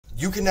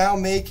You can now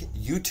make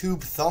YouTube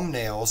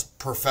thumbnails,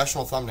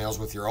 professional thumbnails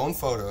with your own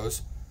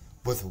photos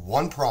with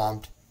one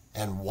prompt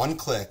and one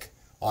click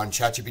on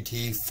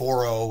ChatGPT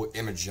 4.0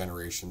 image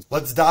generation.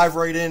 Let's dive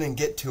right in and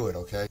get to it,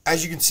 okay?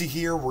 As you can see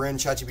here, we're in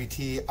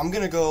ChatGPT. I'm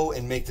gonna go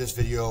and make this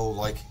video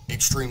like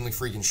extremely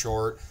freaking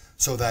short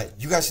so that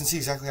you guys can see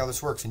exactly how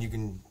this works and you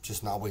can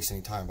just not waste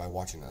any time by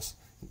watching this.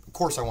 Of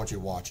course, I want you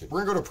to watch it. We're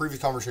gonna go to a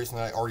previous conversation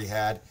that I already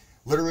had.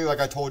 Literally, like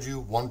I told you,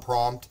 one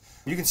prompt.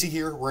 You can see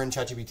here, we're in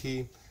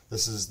ChatGPT.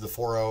 This is the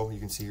 4.0.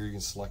 You can see here, you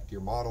can select your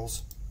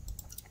models,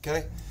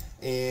 okay?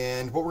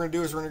 And what we're gonna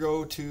do is we're gonna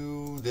go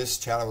to this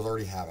chat I was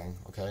already having,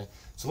 okay?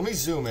 So let me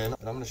zoom in, and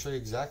I'm gonna show you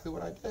exactly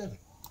what I did.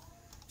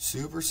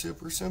 Super,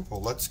 super simple.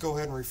 Let's go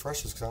ahead and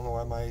refresh this because I don't know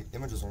why my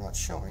images are not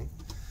showing.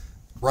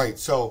 Right,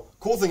 so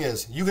cool thing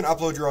is, you can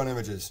upload your own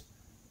images.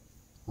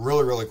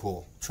 Really, really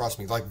cool. Trust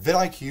me. Like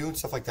VidIQ and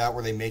stuff like that,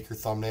 where they make your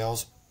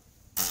thumbnails,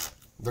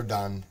 they're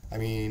done. I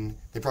mean,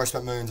 they probably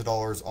spent millions of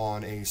dollars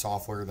on a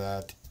software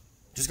that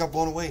just got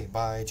blown away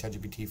by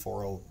ChatGPT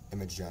 4.0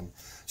 image gen.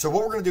 So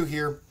what we're gonna do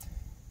here,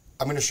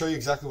 I'm going to show you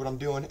exactly what I'm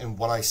doing and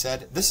what I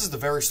said. This is the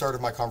very start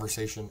of my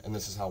conversation, and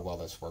this is how well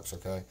this works,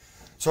 okay?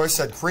 So I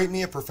said, create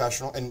me a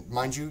professional, and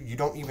mind you, you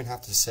don't even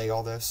have to say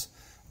all this.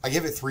 I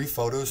gave it 3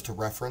 photos to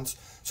reference.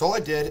 So all I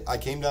did, I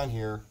came down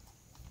here.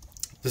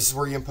 This is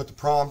where you input the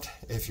prompt.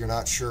 If you're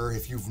not sure,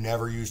 if you've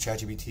never used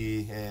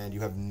ChatGPT and you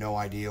have no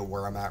idea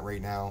where I'm at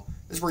right now,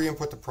 this is where you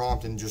input the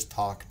prompt and just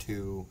talk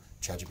to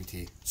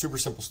ChatGPT. Super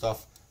simple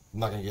stuff. I'm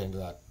not going to get into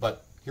that,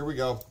 but here we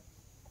go.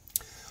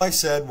 What I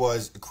said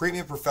was, create me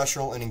a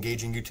professional and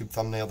engaging YouTube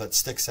thumbnail that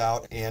sticks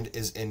out and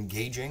is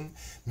engaging.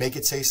 Make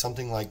it say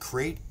something like,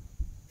 create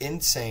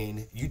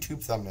insane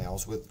YouTube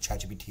thumbnails with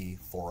ChatGPT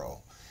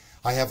 4.0.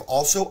 I have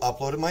also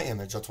uploaded my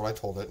image, that's what I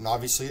told it, and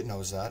obviously it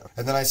knows that.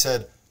 And then I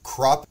said,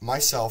 crop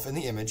myself in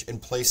the image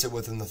and place it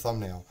within the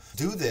thumbnail.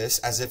 Do this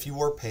as if you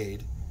were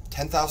paid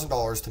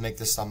 $10,000 to make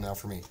this thumbnail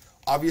for me.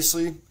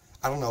 Obviously,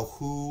 I don't know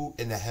who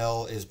in the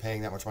hell is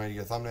paying that much money to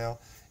get a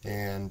thumbnail,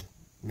 and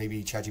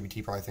maybe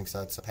ChatGPT probably thinks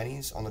that's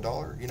pennies on the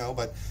dollar, you know,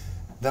 but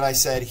then I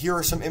said, here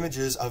are some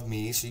images of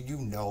me so you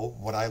know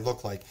what I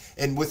look like.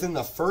 And within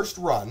the first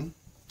run,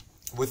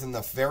 within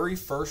the very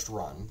first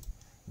run,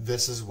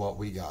 this is what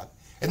we got.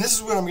 And this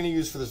is what I'm going to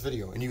use for this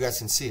video, and you guys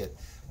can see it.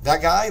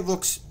 That guy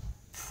looks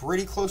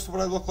pretty close to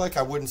what I look like.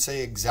 I wouldn't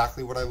say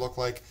exactly what I look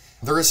like.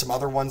 There is some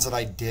other ones that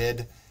I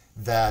did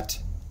that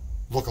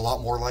look a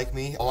lot more like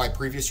me. On my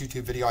previous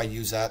YouTube video, I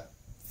used that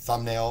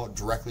thumbnail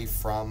directly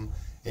from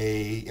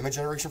a image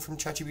generation from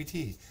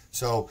ChatGPT.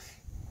 So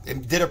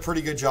it did a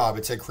pretty good job.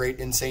 It said create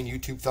insane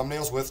YouTube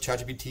thumbnails with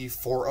ChatGPT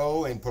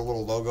 4.0 and put a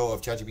little logo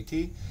of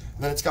ChatGPT. And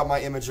then it's got my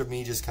image of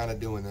me just kind of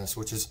doing this,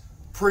 which is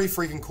pretty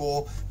freaking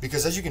cool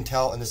because as you can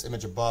tell in this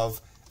image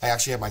above, I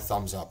actually have my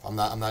thumbs up. I'm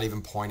not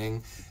even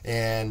pointing.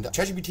 And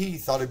ChatGPT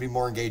thought it'd be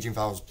more engaging if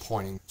I was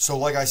pointing. So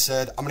like I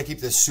said, I'm gonna keep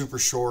this super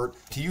short.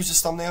 To use this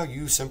thumbnail,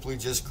 you simply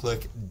just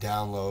click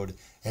download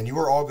and you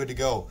are all good to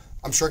go.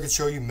 I'm sure I could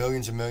show you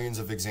millions and millions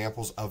of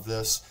examples of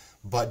this,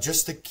 but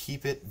just to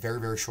keep it very,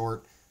 very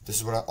short,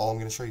 this is all I'm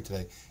going to show you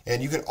today.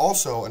 And you can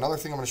also, another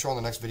thing I'm going to show on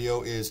the next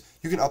video is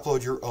you can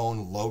upload your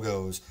own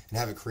logos and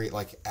have it create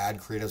like ad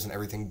creatives and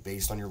everything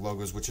based on your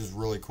logos, which is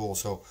really cool.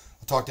 So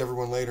I'll talk to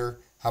everyone later.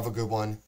 Have a good one.